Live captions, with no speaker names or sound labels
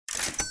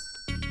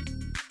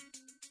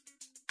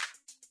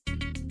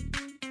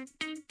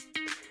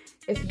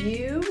If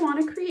you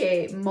want to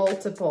create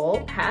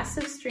multiple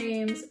passive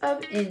streams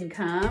of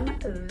income,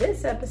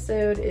 this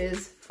episode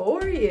is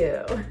for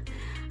you.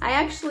 I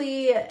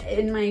actually,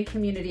 in my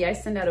community, I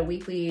send out a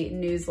weekly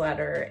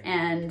newsletter,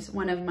 and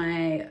one of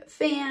my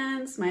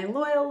fans, my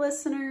loyal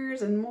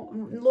listeners and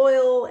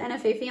loyal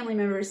NFA family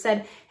members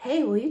said,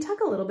 "Hey, will you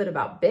talk a little bit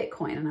about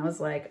Bitcoin?" And I was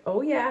like,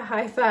 oh yeah,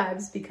 high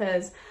fives,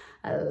 because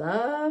I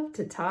love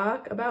to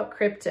talk about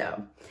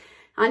crypto.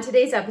 On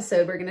today's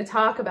episode, we're going to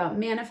talk about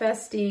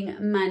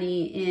manifesting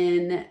money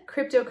in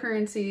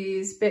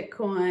cryptocurrencies,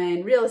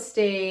 Bitcoin, real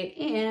estate,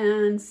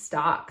 and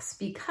stocks,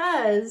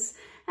 because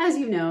as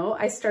you know,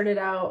 I started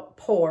out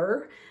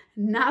poor,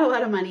 not a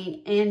lot of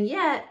money, and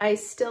yet I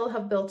still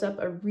have built up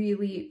a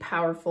really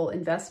powerful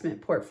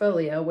investment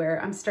portfolio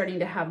where I'm starting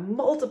to have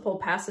multiple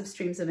passive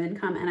streams of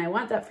income, and I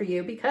want that for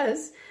you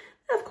because,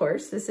 of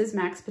course, this is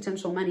Max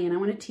Potential Money, and I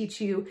want to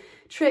teach you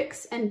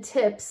tricks and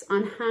tips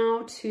on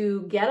how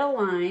to get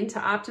aligned to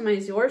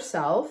optimize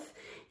yourself,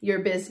 your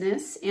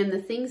business, and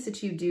the things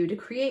that you do to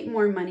create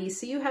more money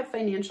so you have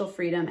financial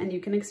freedom and you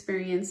can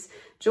experience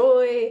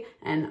joy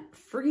and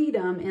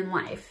freedom in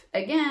life.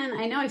 Again,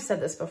 I know I've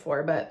said this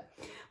before, but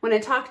when I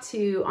talk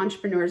to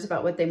entrepreneurs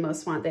about what they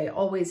most want, they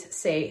always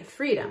say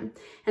freedom.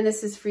 And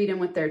this is freedom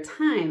with their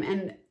time.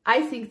 And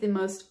I think the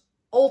most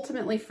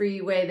ultimately free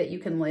way that you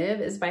can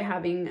live is by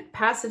having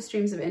passive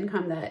streams of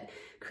income that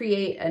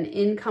create an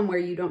income where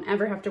you don't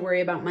ever have to worry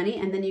about money,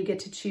 and then you get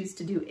to choose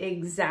to do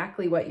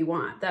exactly what you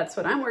want. That's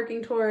what I'm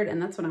working toward, and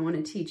that's what I want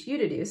to teach you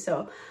to do.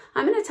 So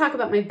I'm going to talk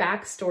about my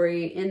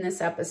backstory in this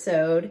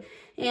episode,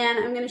 and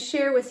I'm going to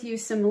share with you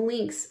some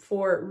links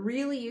for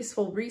really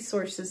useful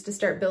resources to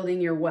start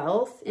building your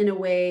wealth in a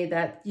way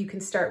that you can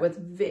start with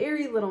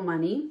very little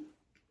money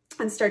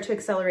and start to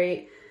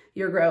accelerate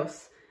your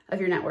growth of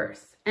your net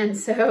worth. And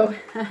so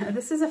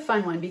this is a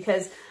fun one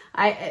because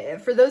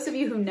for those of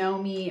you who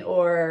know me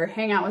or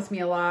hang out with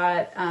me a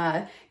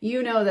lot,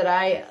 you know that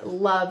I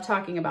love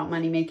talking about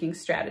money-making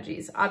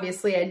strategies.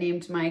 Obviously, I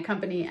named my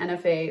company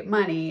NFA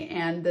Money,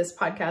 and this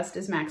podcast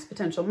is Max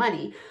Potential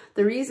Money.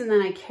 The reason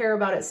that I care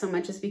about it so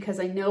much is because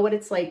I know what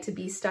it's like to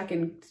be stuck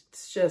in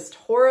just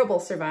horrible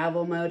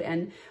survival mode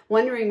and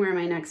wondering where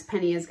my next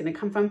penny is going to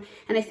come from.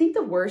 And I think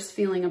the worst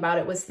feeling about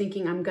it was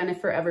thinking I'm going to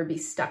forever be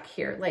stuck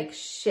here. Like,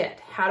 shit,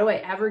 how do I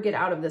ever get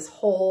out of this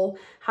hole?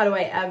 How do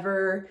I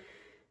ever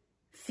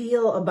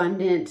feel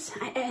abundant?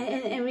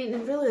 I mean,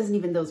 it really wasn't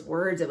even those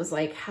words. It was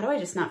like, how do I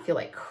just not feel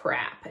like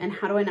crap? And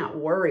how do I not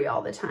worry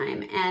all the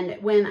time? And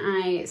when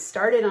I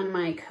started on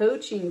my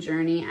coaching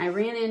journey, I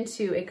ran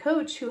into a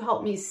coach who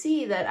helped me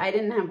see that I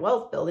didn't have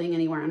wealth building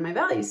anywhere on my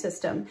value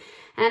system.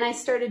 And I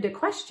started to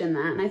question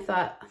that. And I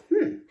thought,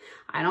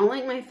 I don't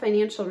like my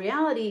financial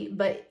reality,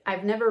 but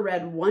I've never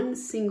read one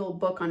single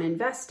book on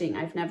investing.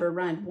 I've never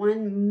read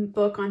one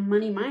book on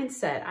money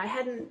mindset.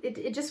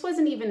 It just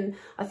wasn't even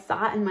a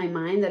thought in my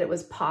mind that it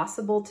was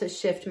possible to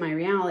shift my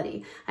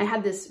reality. I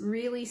had this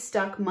really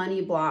stuck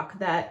money block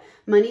that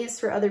money is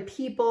for other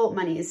people,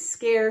 money is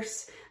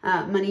scarce,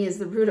 money is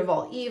the root of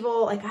all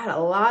evil. Like, I had a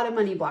lot of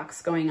money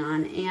blocks going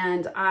on,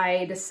 and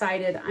I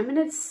decided I'm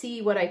going to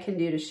see what I can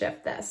do to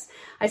shift this.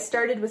 I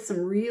started with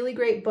some really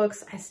great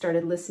books. I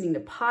started listening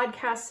to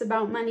podcasts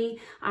about money.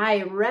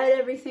 I read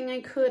everything I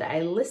could.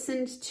 I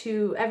listened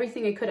to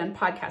everything I could on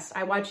podcasts.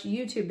 I watched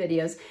YouTube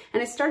videos,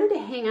 and I started to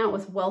hang out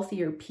with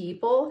wealthier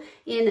people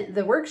in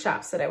the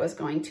workshops that I was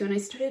going to. And I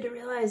started to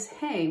realize,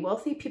 hey,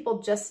 wealthy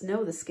people just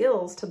know the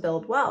skills to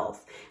build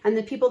wealth. And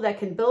the people that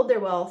can build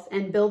their wealth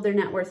and build their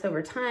net worth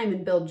over time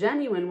and build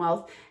genuine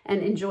wealth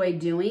and enjoy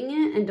doing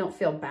it and don't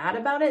feel bad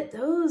about it,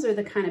 those are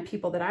the kind of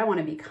people that I want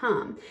to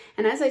become.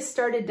 And as I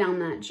started down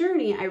that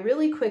journey, I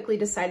really quickly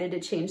decided to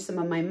change some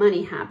of my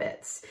money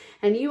habits.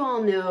 And you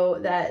all know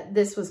that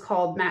this was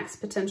called Max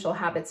Potential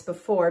Habits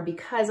before,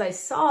 because I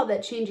saw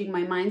that changing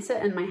my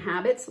mindset and my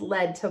habits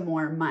led to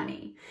more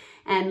money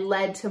and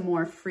led to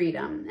more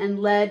freedom and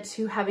led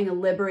to having a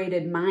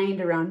liberated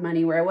mind around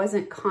money where I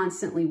wasn't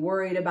constantly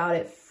worried about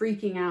it,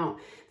 freaking out,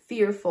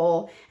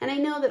 fearful. And I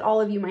know that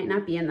all of you might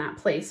not be in that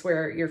place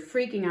where you're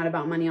freaking out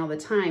about money all the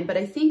time, but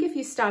I think if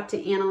you stop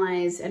to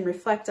analyze and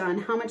reflect on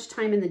how much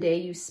time in the day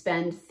you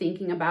spend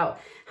thinking about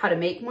how to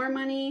make more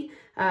money,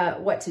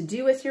 what to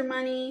do with your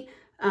money,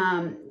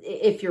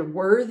 if you're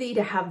worthy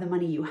to have the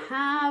money you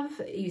have,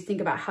 you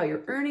think about how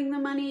you're earning the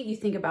money, you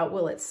think about,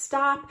 will it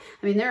stop?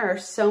 I mean, there are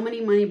so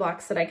many money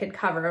blocks that I could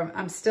cover.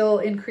 I'm still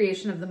in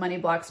creation of the money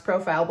blocks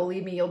profile.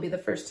 Believe me, you'll be the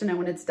first to know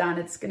when it's done.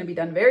 It's going to be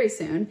done very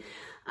soon.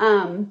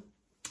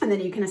 And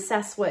then you can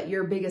assess what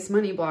your biggest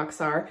money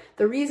blocks are.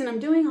 The reason I'm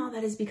doing all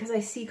that is because I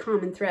see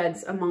common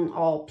threads among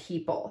all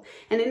people.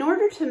 And in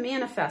order to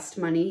manifest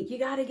money, you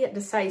got to get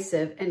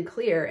decisive and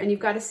clear. And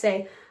you've got to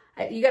say,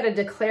 you got to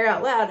declare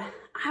out loud,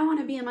 I want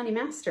to be a money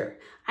master.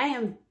 I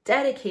am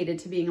dedicated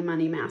to being a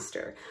money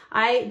master.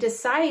 I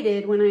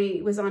decided when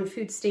I was on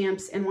food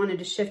stamps and wanted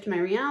to shift my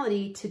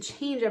reality to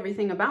change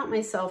everything about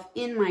myself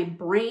in my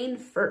brain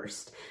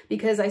first,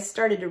 because I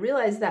started to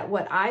realize that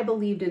what I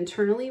believed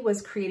internally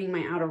was creating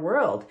my outer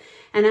world.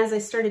 And as I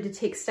started to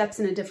take steps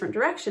in a different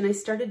direction, I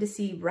started to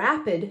see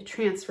rapid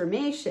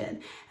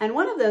transformation. And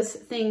one of those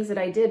things that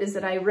I did is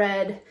that I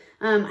read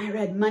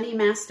Money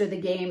Master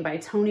the Game by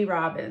Tony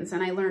Robbins,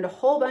 and I learned a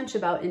whole bunch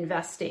about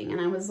investing. And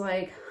I was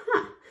like,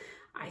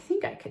 I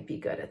think I could be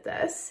good at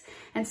this.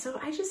 And so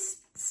I just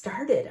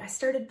started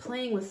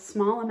playing with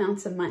small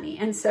amounts of money.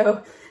 And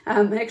so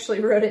I actually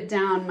wrote it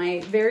down.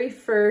 My very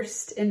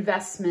first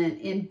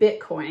investment in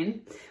Bitcoin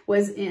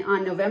was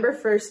on November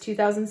 1st,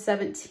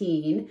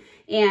 2017.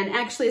 And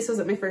actually, this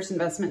wasn't my first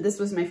investment. This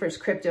was my first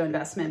crypto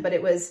investment, but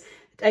it was,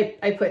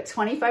 I put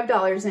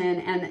 $25 in,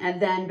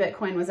 and then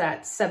Bitcoin was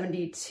at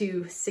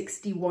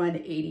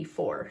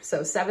 $72.6184.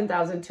 So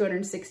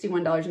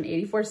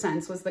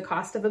 $7,261.84 was the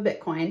cost of a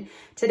Bitcoin.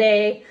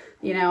 Today,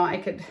 you know, I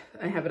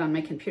have it on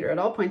my computer at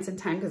all points in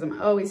time because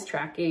I'm always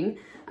tracking.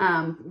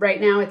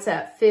 Right now it's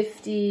at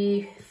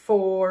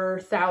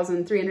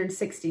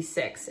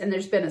 54,366, and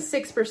there's been a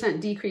 6%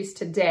 decrease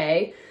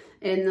today.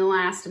 In the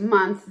last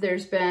month,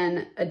 there's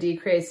been a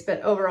decrease,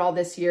 but overall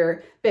this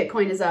year,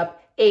 Bitcoin is up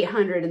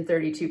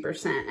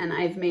 832%. And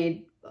I've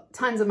made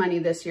tons of money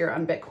this year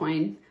on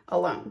Bitcoin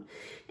alone.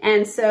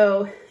 And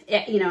so,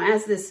 you know,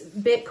 as this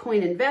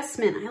Bitcoin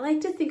investment, I like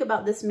to think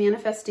about this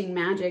manifesting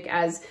magic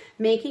as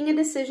making a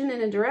decision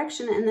in a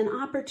direction and then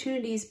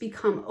opportunities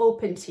become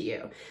open to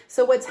you.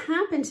 So what's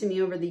happened to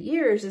me over the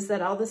years is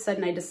that all of a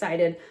sudden I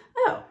decided,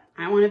 oh,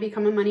 I want to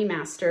become a money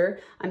master.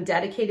 I'm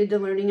dedicated to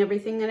learning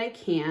everything that I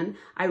can.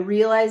 I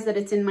realize that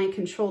it's in my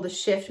control to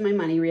shift my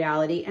money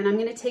reality, and I'm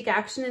going to take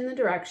action in the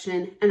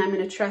direction, and I'm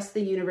going to trust the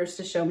universe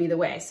to show me the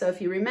way. So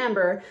if you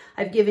remember,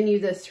 I've given you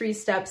the 3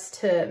 steps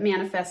to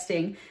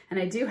manifesting, and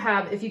I do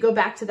have, if you go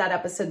back to that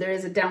episode, there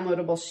is a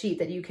downloadable sheet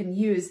that you can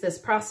use this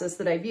process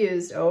that I've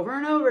used over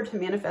and over to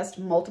manifest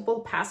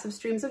multiple passive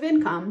streams of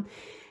income.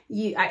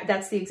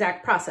 That's the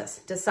exact process.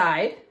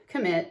 Decide,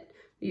 commit.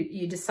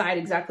 You decide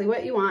exactly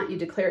what you want, you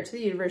declare it to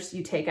the universe,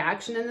 you take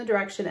action in the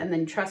direction, and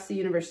then trust the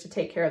universe to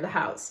take care of the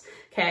house.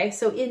 Okay,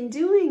 so in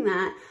doing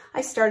that,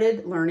 I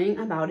started learning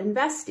about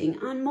investing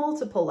on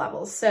multiple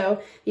levels.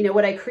 So, you know,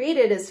 what I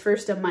created is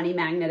first a money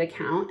magnet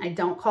account. I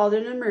don't call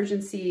it an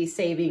emergency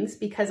savings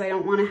because I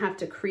don't want to have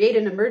to create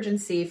an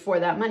emergency for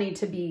that money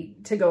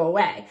to go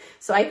away.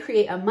 So I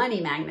create a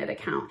money magnet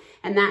account,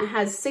 and that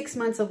has 6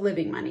 months of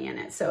living money in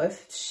it. So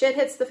if shit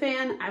hits the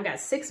fan, I've got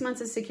 6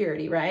 months of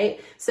security,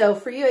 right? So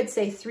for you, I'd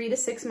say 3 to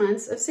 6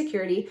 months of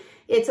security.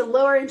 It's a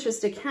lower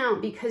interest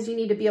account because you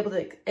need to be able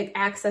to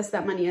access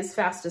that money as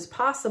fast as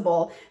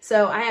possible.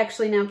 So I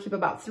actually now keep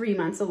about 3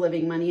 months of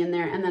living money in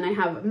there. And then I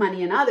have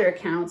money in other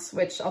accounts,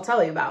 which I'll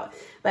tell you about.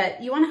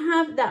 But you want to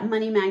have that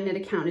money magnet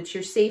account. It's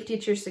your safety,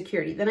 it's your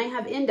security. Then I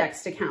have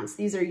indexed accounts.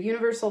 These are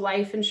universal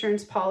life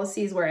insurance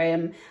policies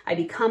where I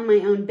become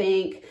my own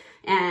bank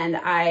and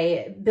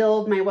I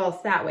build my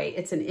wealth that way.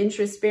 It's an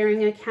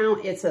interest-bearing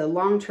account. It's a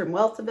long-term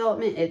wealth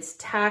development. It's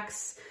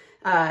tax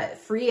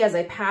free as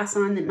I pass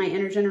on my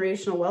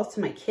intergenerational wealth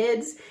to my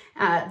kids.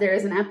 There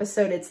is an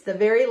episode, it's the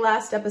very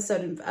last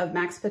episode of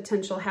Max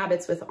Potential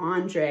Habits with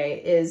Andre,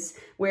 is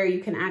where you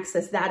can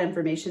access that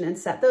information and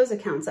set those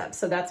accounts up.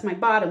 So that's my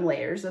bottom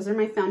layers. Those are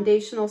my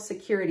foundational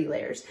security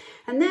layers.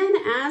 And then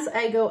as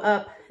I go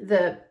up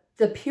the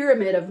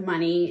pyramid of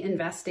money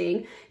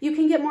investing, you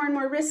can get more and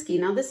more risky.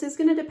 Now, this is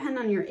going to depend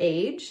on your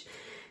age.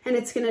 And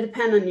it's going to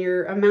depend on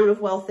your amount of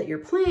wealth that you're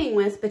playing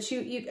with, but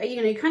you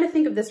kind of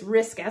think of this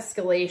risk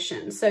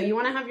escalation. So you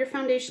want to have your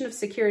foundation of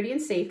security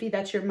and safety.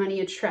 That's your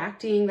money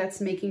attracting. That's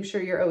making sure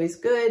you're always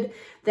good.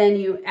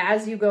 Then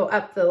as you go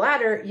up the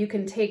ladder, you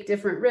can take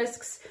different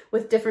risks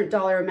with different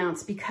dollar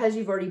amounts because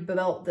you've already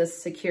built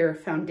this secure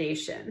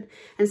foundation.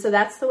 And so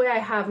that's the way I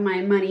have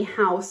my money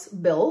house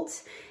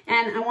built.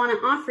 And I want to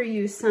offer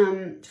you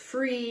some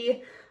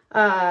free,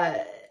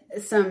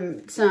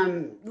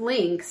 some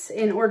links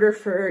in order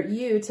for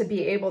you to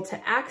be able to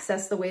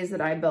access the ways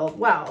that I build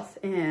wealth.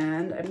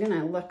 And I'm going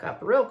to look up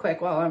real quick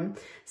while I'm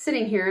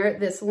sitting here,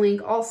 this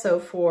link also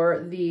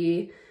for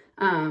the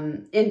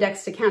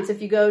indexed accounts.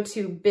 If you go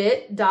to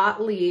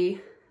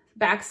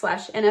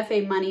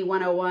bit.ly/NFA Money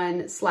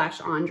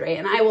 101/Andre,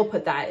 and I will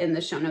put that in the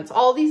show notes.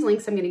 All these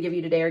links I'm going to give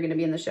you today are going to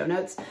be in the show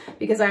notes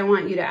because I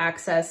want you to have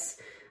access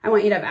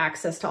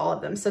to all of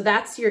them. So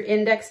that's your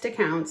indexed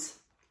accounts.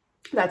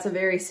 That's a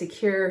very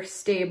secure,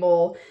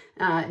 stable,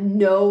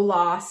 no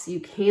loss, you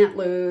can't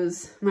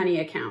lose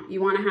money account.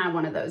 You want to have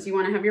one of those. You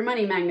want to have your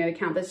money magnet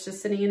account that's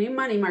just sitting in a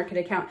money market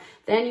account.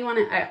 Then you want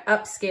to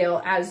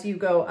upscale as you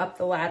go up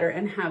the ladder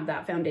and have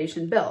that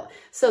foundation built.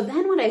 So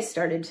then what I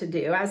started to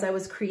do as I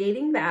was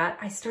creating that,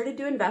 I started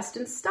to invest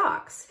in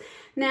stocks.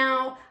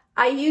 Now,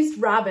 I used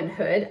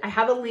Robinhood. I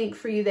have a link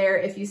for you there.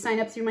 If you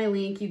sign up through my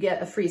link, you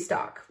get a free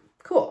stock.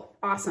 Cool.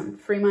 awesome.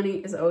 Free money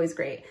is always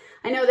great.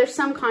 I know there's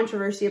some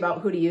controversy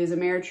about who to use,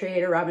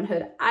 Ameritrade or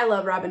Robinhood. I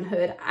love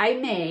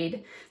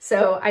Robinhood.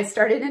 So I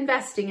started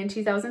investing in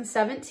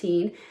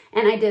 2017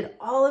 and I did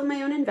all of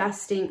my own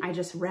investing. I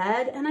just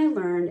read and I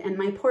learned, and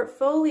my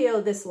portfolio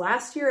this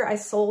last year, I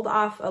sold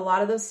off a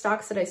lot of those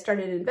stocks that I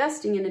started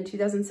investing in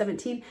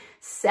 2017,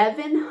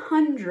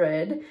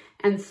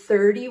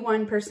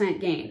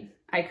 731% gain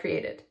I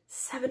created.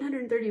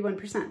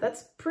 731%.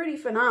 That's pretty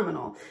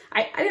phenomenal.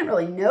 I didn't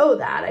really know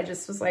that. I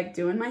just was like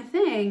doing my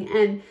thing,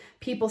 and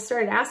people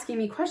started asking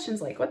me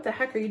questions like, what the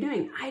heck are you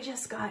doing? I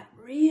just got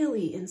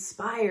really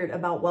inspired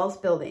about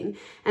wealth building,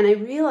 and I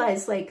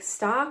realized like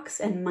stocks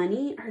and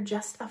money are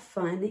just a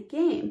fun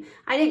game.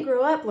 I didn't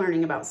grow up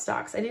learning about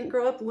stocks. I didn't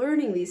grow up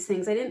learning these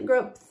things. I didn't grow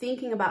up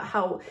thinking about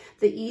how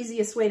the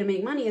easiest way to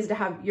make money is to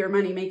have your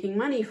money making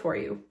money for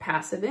you,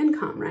 passive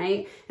income,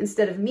 right?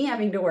 Instead of me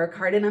having to work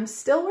hard. And I'm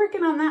still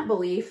working on that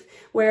belief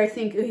where I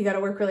think, oh, you got to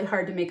work really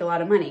hard to make a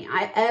lot of money.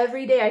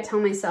 Every day I tell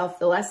myself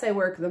the less I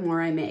work, the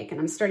more I make. And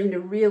I'm starting to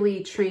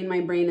really train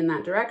my brain in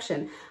that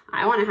direction.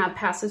 I want to have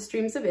passive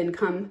streams of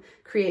income,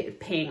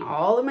 paying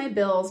all of my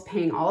bills,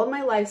 paying all of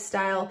my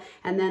lifestyle,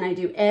 and then I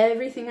do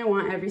everything I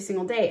want every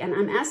single day. And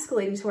I'm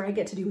escalating to where I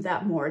get to do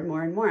that more and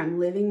more and more. I'm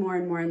living more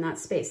and more in that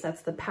space.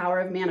 That's the power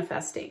of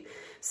manifesting.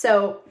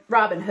 So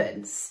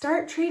Robinhood,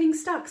 start trading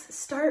stocks,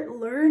 start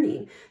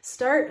learning,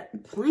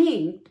 start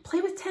playing,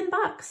 play with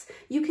 $10.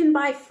 You can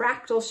buy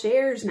fractal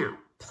shares now.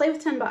 Play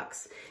with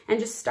 $10 and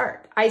just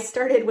start. I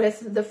started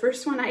with the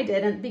first one I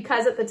did, and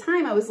because at the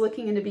time I was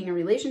looking into being a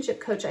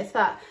relationship coach, I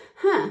thought,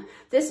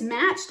 this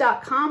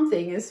Match.com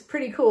thing is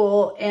pretty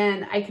cool,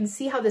 and I can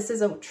see how this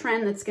is a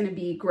trend that's going to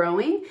be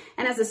growing.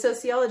 And as a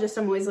sociologist,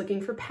 I'm always looking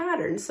for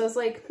patterns. So I was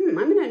like, I'm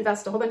going to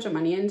invest a whole bunch of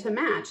money into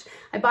Match.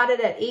 I bought it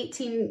at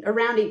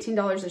around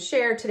 $18 a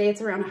share. Today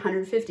it's around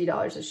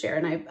 $150 a share,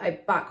 and I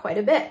bought quite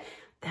a bit.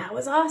 That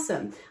was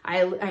awesome.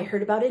 I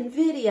heard about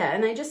NVIDIA,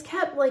 and I just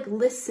kept like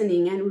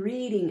listening and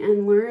reading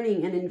and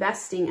learning and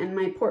investing, and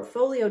my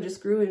portfolio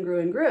just grew and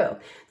grew and grew.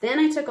 Then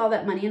I took all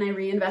that money and I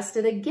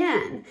reinvested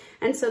again.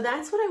 And so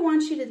that's what I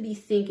want you to be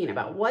thinking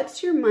about.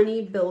 What's your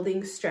money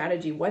building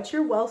strategy? What's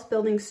your wealth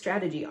building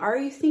strategy? Are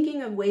you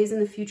thinking of ways in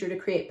the future to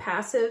create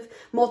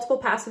multiple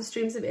passive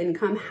streams of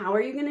income? How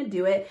are you going to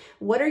do it?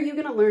 What are you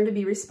going to learn to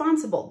be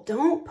responsible?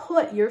 Don't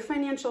put your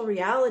financial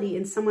reality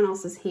in someone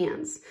else's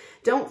hands.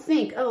 Don't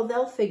think, oh,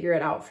 they'll figure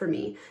it out for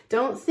me.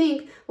 Don't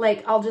think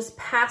like I'll just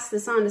pass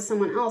this on to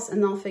someone else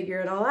and they'll figure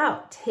it all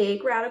out.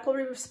 Take radical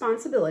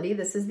responsibility.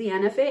 This is the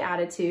NFA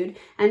attitude,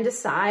 and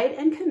decide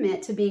and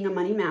commit to being a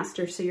money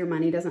master so your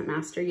money doesn't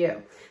master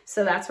you.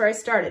 So that's where I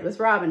started with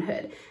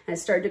Robinhood, and I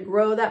started to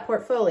grow that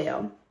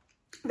portfolio.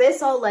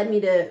 This all led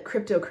me to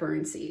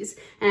cryptocurrencies.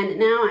 And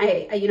now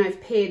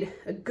I've paid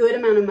a good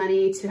amount of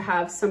money to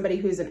have somebody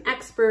who's an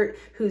expert,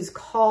 who's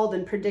called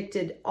and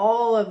predicted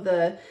all of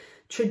the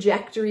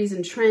trajectories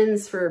and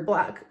trends for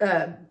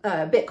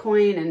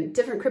Bitcoin and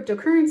different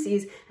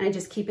cryptocurrencies, and I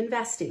just keep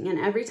investing. And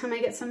every time I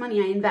get some money,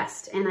 I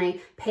invest and I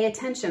pay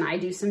attention. I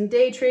do some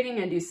day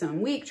trading, I do some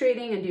week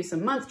trading, I do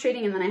some month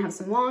trading, and then I have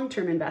some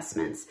long-term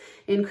investments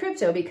in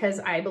crypto because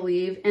I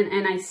believe,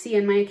 and I see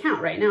in my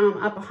account right now,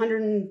 I'm up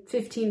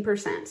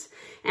 115%,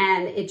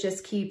 and it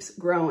just keeps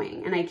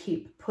growing, and I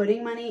keep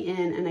putting money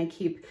in, and I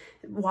keep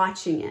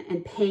watching it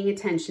and paying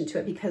attention to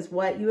it, because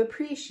what you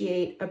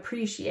appreciate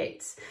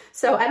appreciates.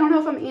 So I don't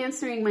know if I'm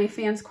answering my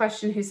fan's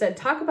question who said,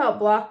 talk about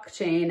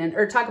blockchain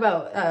or talk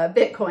about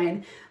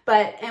Bitcoin,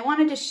 but I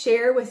wanted to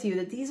share with you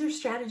that these are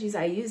strategies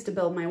I use to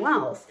build my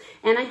wealth.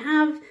 And I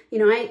have,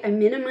 I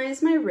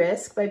minimize my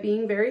risk by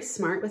being very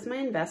smart with my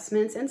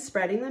investments and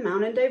spreading them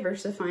out and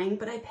diversifying,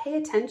 but I pay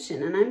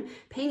attention, and I'm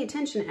paying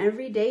attention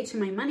every day to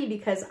my money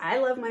because I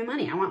love my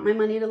money. I want my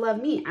money to love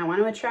me. I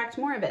want to attract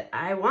more of it.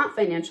 I want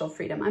financial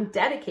freedom. I'm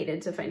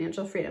dedicated to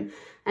financial freedom.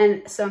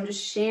 And so I'm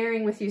just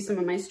sharing with you some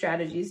of my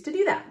strategies to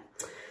do that.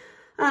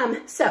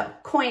 So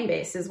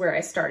Coinbase is where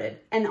I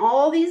started, and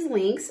all these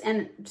links,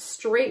 and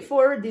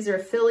straightforward, these are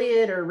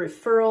affiliate or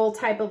referral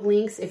type of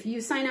links. If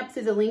you sign up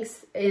through the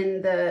links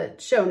in the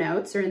show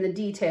notes or in the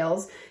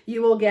details,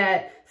 you will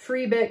get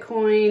free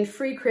Bitcoin,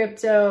 free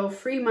crypto,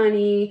 free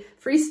money,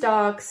 free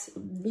stocks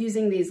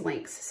using these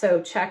links.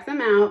 So check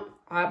them out.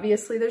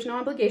 Obviously, there's no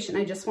obligation.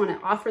 I just want to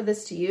offer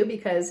this to you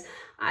because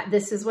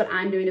this is what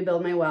I'm doing to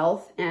build my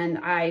wealth, and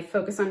I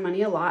focus on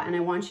money a lot, and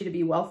I want you to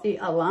be wealthy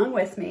along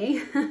with me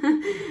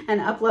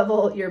and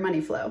up-level your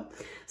money flow.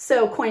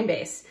 So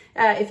Coinbase,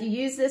 if you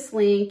use this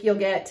link, you'll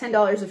get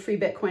 $10 of free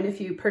Bitcoin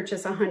if you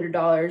purchase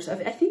 $100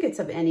 of, I think it's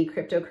of any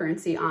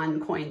cryptocurrency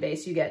on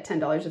Coinbase, you get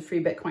 $10 of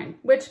free Bitcoin,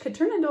 which could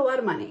turn into a lot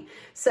of money.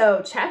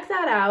 So check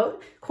that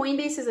out.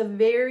 Coinbase is a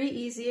very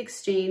easy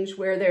exchange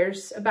where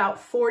there's about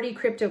 40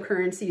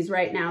 cryptocurrencies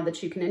right now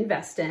that you can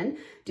invest in.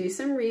 Do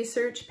some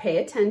research, pay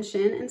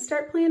attention, and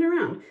start playing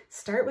around.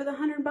 Start with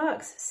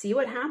 $100, see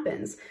what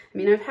happens. I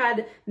mean, I've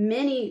had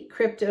many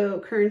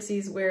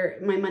cryptocurrencies where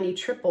my money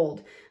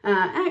tripled.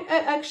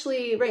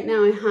 Actually, right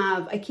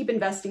now I keep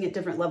investing at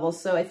different levels.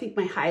 So I think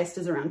my highest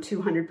is around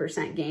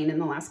 200% gain in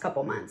the last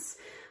couple months.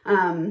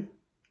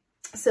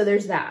 So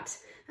there's that.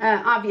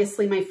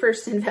 Obviously, my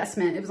first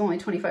investment, it was only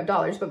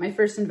 $25, but my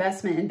first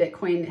investment in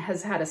Bitcoin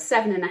has had a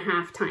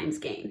 7.5 times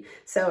gain.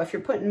 So if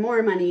you're putting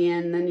more money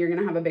in, then you're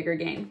going to have a bigger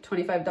gain.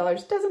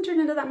 $25 doesn't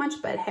turn into that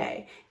much, but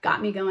hey, got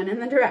me going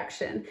in the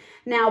direction.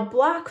 Now,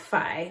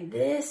 BlockFi,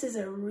 this is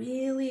a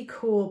really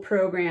cool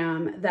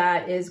program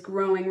that is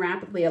growing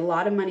rapidly. A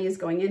lot of money is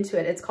going into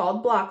it. It's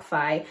called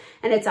BlockFi,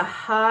 and it's a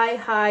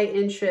high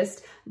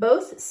interest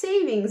both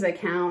savings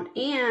account,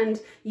 and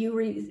you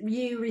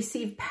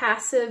receive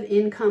passive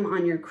income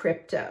on your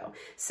crypto.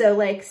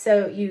 So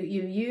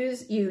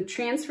you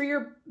transfer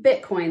your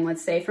Bitcoin,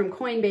 let's say, from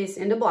Coinbase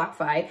into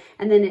BlockFi,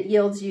 and then it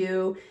yields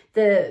you,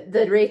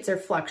 the rates are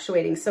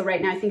fluctuating. So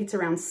right now I think it's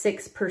around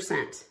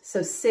 6%. So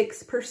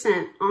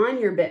 6% on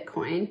your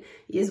Bitcoin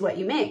is what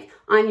you make.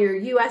 On your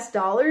US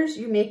dollars,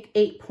 you make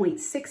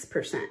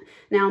 8.6%.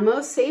 Now,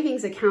 most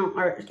savings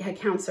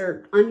accounts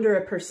are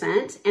under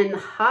 1%, and the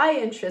high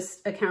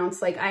interest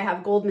accounts, like I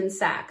have Goldman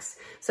Sachs.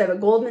 So I have a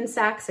Goldman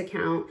Sachs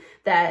account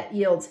that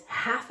yields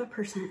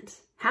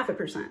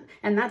 0.5%,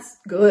 and that's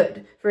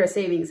good for a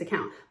savings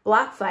account.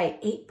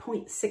 BlockFi,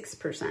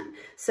 8.6%.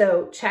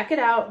 So check it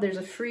out. There's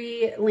a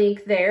free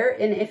link there,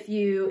 and if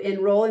you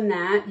enroll in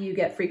that, you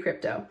get free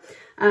crypto.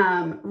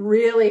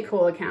 Really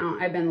cool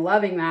account. I've been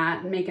loving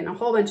that and making a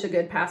whole bunch of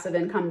good passive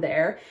income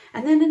there.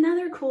 And then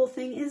another cool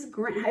thing is,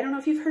 I don't know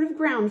if you've heard of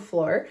Ground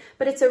Floor,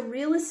 but it's a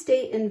real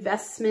estate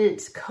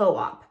investment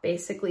co-op,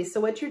 basically.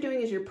 So what you're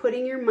doing is you're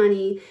putting your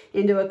money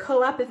into a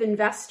co-op of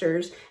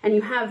investors, and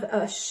you have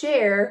a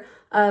share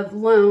of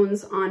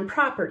loans on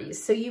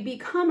properties. So you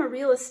become a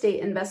real estate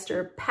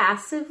investor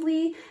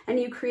passively, and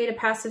you create a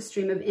passive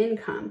stream of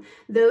income.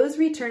 Those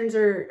returns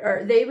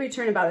they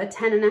return about a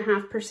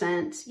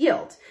 10.5%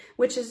 yield,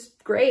 which is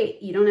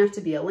great. You don't have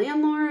to be a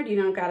landlord. You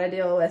don't got to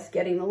deal with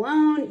getting the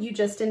loan. You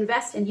just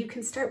invest, and you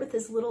can start with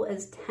as little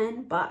as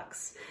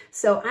 $10.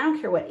 So I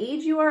don't care what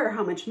age you are or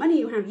how much money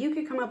you have, you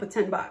could come up with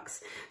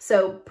 $10.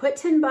 So put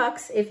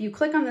 $10. If you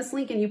click on this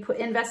link and you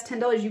invest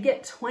 $10, you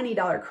get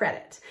 $20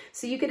 credit.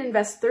 So you could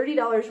invest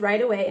 $30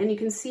 right away, and you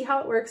can see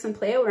how it works and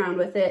play around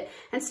with it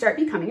and start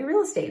becoming a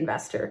real estate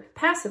investor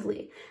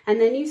passively.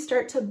 And then you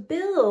start to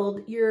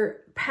build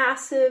your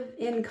passive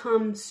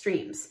income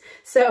streams.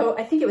 So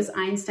I think it was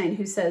Einstein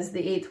who says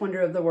the eighth wonder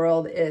of the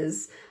world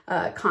is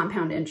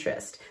compound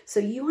interest. So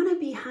you want to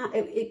be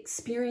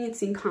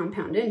experiencing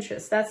compound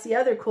interest. That's the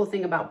other cool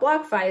thing about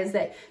BlockFi, is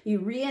that you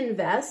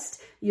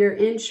reinvest your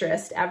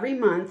interest every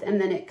month, and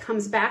then it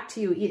comes back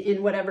to you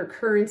in whatever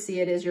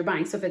currency it is you're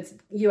buying. So if it's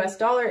US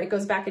dollar, it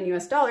goes back in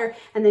US dollar,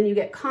 and then you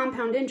get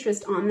compound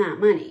interest on that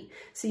money.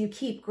 So you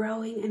keep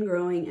growing and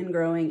growing and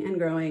growing and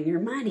growing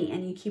your money,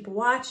 and you keep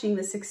watching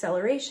this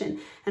acceleration.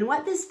 And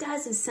what this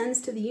does is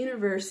sends to the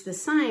universe the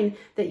sign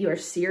that you are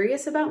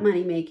serious about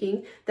money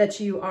making,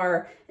 that you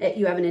have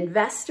an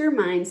investor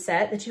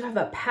mindset, that you have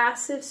a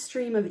passive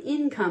stream of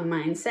income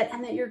mindset,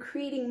 and that you're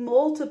creating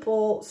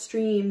multiple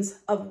streams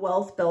of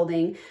wealth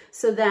building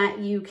so that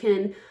you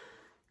can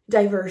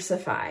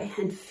diversify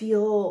and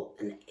feel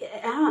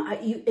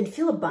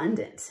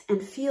abundant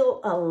and feel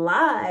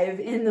alive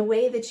in the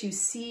way that you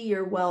see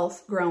your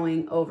wealth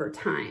growing over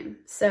time.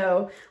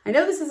 So I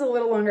know this is a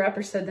little longer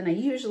episode than I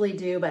usually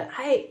do, but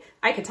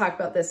I could talk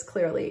about this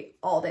clearly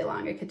all day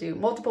long. I could do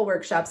multiple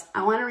workshops.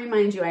 I want to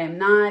remind you, I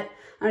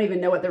don't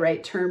even know what the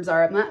right terms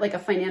are. I'm not like a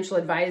financial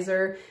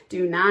advisor.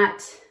 Do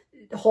not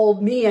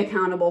hold me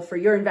accountable for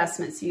your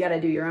investments. You got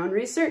to do your own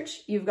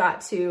research. You've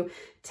got to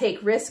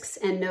take risks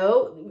and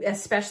know,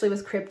 especially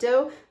with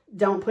crypto,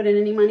 don't put in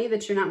any money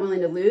that you're not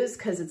willing to lose,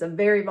 because it's a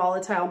very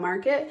volatile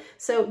market.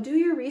 So do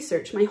your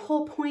research. My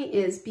whole point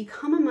is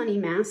become a money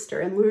master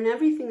and learn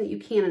everything that you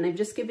can. And I've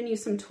just given you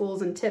some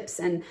tools and tips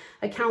and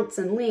accounts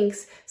and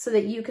links so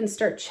that you can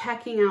start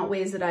checking out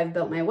ways that I've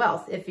built my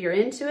wealth. If you're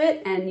into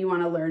it and you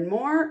want to learn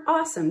more,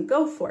 awesome,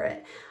 go for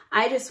it.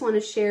 I just want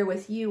to share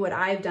with you what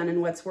I've done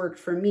and what's worked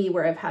for me,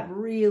 where I've had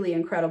really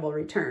incredible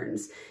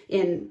returns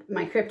in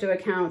my crypto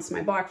accounts,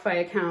 my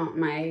BlockFi account,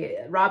 my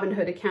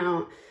Robinhood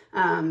account,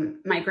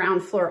 my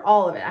Ground Floor,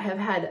 all of it. I have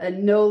had a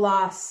no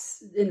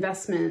loss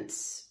investment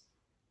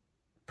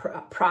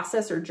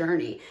process or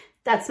journey.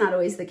 That's not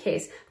always the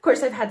case. Of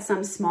course, I've had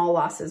some small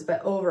losses,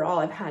 but overall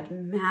I've had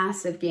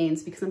massive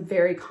gains because I'm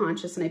very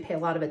conscious and I pay a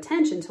lot of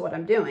attention to what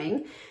I'm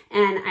doing.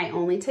 And I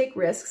only take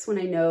risks when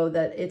I know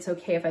that it's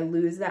okay if I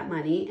lose that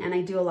money. And I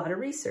do a lot of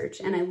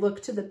research, and I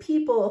look to the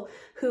people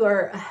who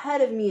are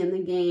ahead of me in the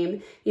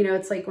game. You know,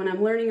 it's like when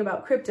I'm learning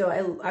about crypto,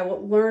 I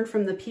will learn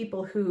from the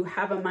people who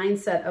have a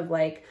mindset of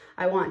like,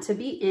 I want to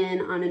be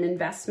in on an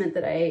investment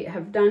that I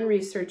have done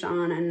research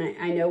on, and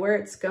I know where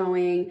it's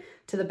going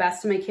to the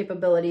best of my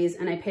capabilities,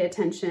 and I pay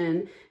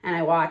attention and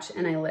I watch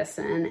and I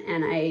listen,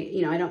 and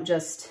I don't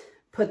just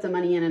put the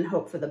money in and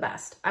hope for the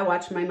best. I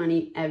watch my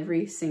money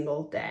every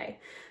single day.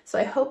 So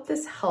I hope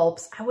this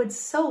helps. I would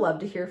so love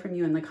to hear from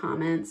you in the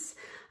comments.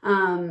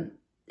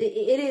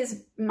 it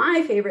is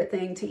my favorite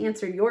thing to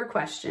answer your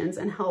questions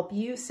and help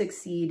you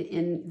succeed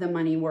in the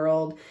money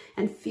world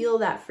and feel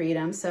that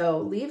freedom. So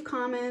leave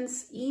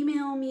comments,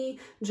 email me,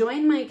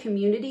 join my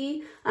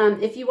community.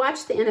 If you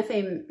watch the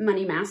NFA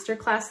Money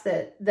Masterclass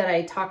that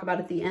I talk about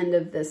at the end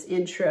of this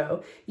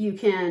intro, you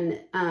can,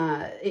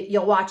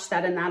 you'll watch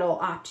that and that'll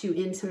opt you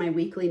into my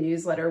weekly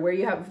newsletter where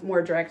you have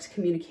more direct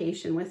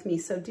communication with me.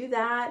 So do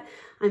that.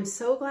 I'm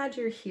so glad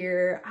you're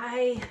here.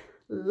 I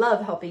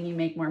love helping you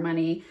make more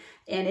money,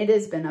 and it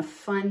has been a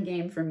fun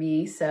game for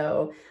me.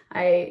 So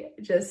I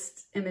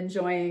just am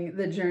enjoying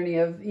the journey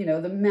of, you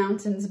know, the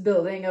mountains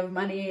building of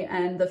money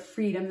and the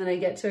freedom that I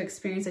get to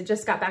experience. I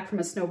just got back from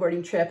a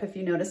snowboarding trip. If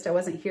you noticed, I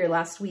wasn't here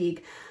last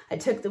week. I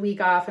took the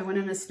week off. I went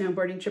on a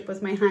snowboarding trip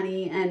with my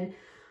honey, and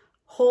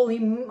holy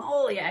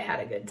moly, I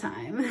had a good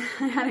time.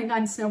 I hadn't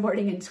gone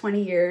snowboarding in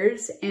 20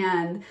 years,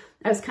 and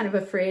I was kind of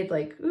afraid,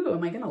 like, ooh,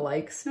 am I gonna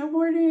like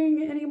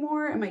snowboarding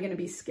anymore? Am I gonna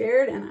be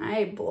scared? And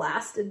I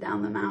blasted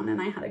down the mountain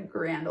and I had a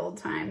grand old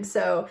time.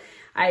 So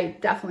I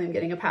definitely am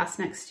getting a pass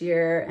next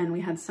year, and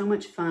we had so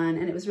much fun,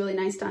 and it was really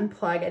nice to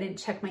unplug. I didn't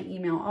check my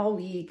email all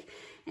week,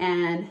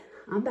 and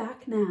I'm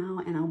back now,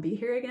 and I'll be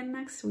here again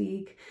next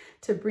week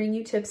to bring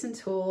you tips and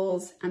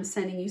tools. I'm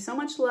sending you so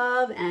much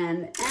love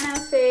and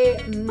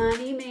NFA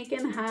money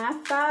making high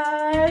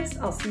fives.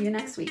 I'll see you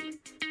next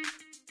week.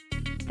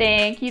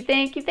 Thank you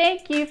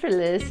for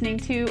listening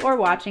to or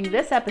watching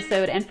this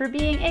episode and for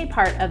being a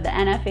part of the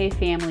NFA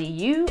family.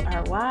 You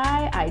are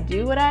why I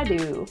do what I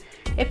do.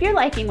 If you're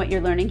liking what you're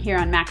learning here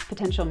on Max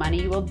Potential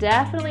Money, you will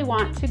definitely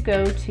want to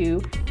go to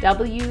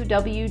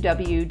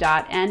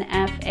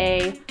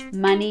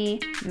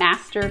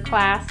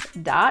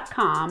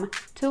www.nfamasterclass.com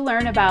to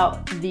learn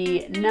about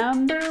the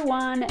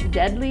 #1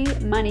 deadly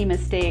money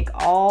mistake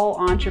all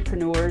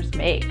entrepreneurs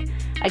make.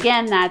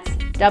 Again, that's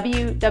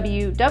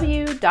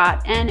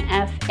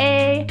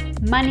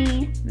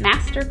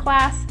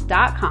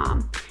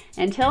www.nfamasterclass.com.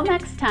 Until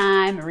next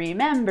time,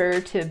 remember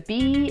to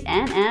be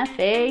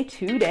NFA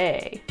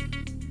today.